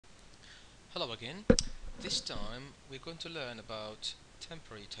Hello again. This time we're going to learn about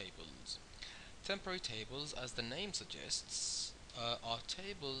temporary tables. Temporary tables, as the name suggests, are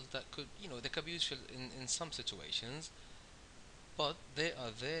tables that they could be useful in some situations, but they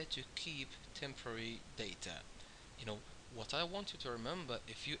are there to keep temporary data. You know, what I want you to remember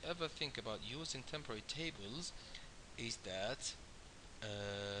if you ever think about using temporary tables is that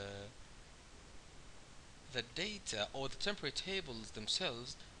uh, the data or the temporary tables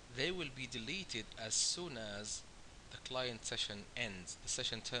themselves, they will be deleted as soon as the client session ends, the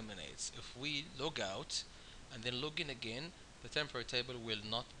session terminates. If we log out and then log in again, the temporary table will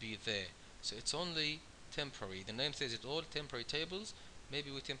not be there. So it's only temporary. The name says it all, temporary tables. Maybe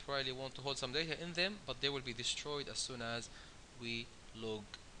we temporarily want to hold some data in them, but they will be destroyed as soon as we log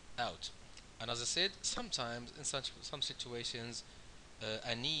out. And as I said, sometimes in some situations,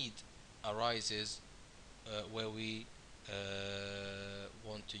 a need arises where we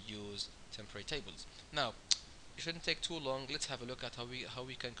want to use temporary tables. Now, it shouldn't take too long. Let's have a look at how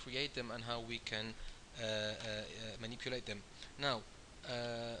we can create them and how we can manipulate them. Now,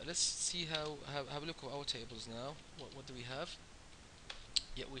 let's see have a look at our tables now. What do we have?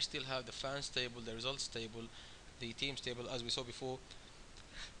 Yeah, we still have the fans table, the results table, the teams table, as we saw before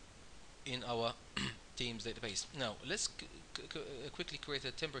in our teams database. Now, let's quickly create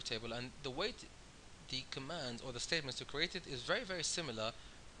a temporary table, and the way the commands or the statements to create it is very similar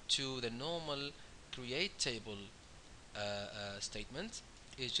to the normal create table statement.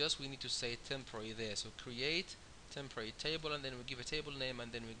 It's just we need to say temporary there. So create temporary table, and then we give a table name,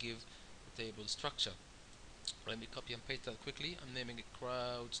 and then we give the table structure. Let me copy and paste that quickly. I'm naming it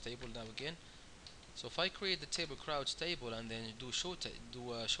crowds table now again. So if I create the table crowds table and then show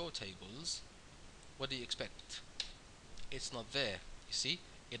tables, what do you expect? It's not there. You see,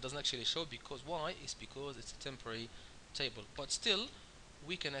 it doesn't actually show because why? It's because it's a temporary table. But still,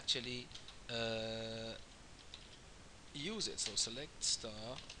 we can actually use it. So select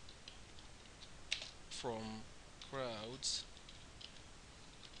star from crowds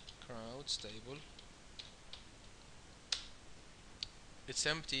crowds table. It's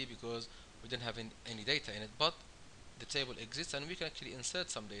empty because we didn't have any data in it, but the table exists and we can actually insert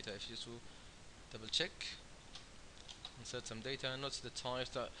some data. If you just double check, insert some data, and notice the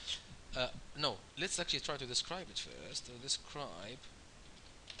types that no, let's actually try to describe it first. So describe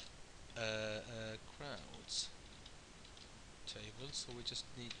crowds table. So we just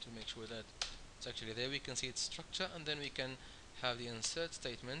need to make sure that it's actually there. We can see its structure, and then we can have the insert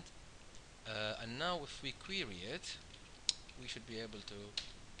statement. And now if we query it, we should be able to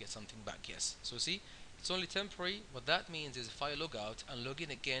get something back. Yes, so see, it's only temporary. What that means is if I log out and log in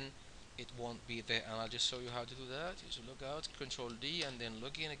again, it won't be there. And I'll just show you how to do that. You should log out, control D, and then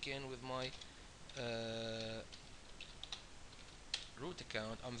log in again with my uh, root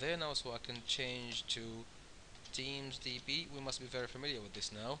account. I'm there now, so I can change to Teams DB. We must be very familiar with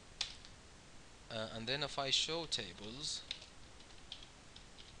this now. And then if I show tables,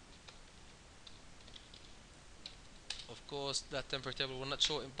 of course that temporary table will not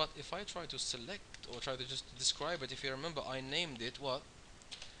show it. But if I try to select or try to just describe it, if you remember, I named it what?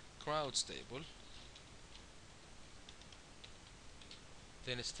 Crowds table.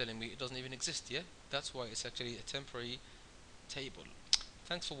 Then it's telling me it doesn't even exist yet. That's why it's actually a temporary table.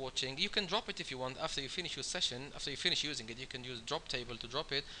 Thanks for watching. You can drop it if you want after you finish your session. After you finish using it, you can use drop table to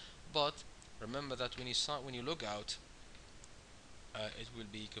drop it. But remember that when you log out, it will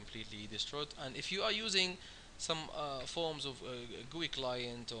be completely destroyed. And if you are using some forms of GUI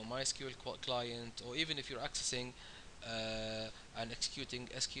client or MySQL client, or even if you're accessing and executing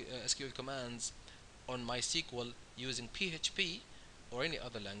SQL commands on MySQL using PHP or any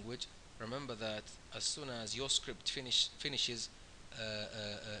other language, remember that as soon as your script finishes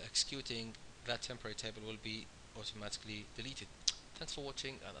executing, that temporary table will be automatically deleted. Thanks for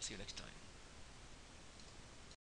watching, and I'll see you next time.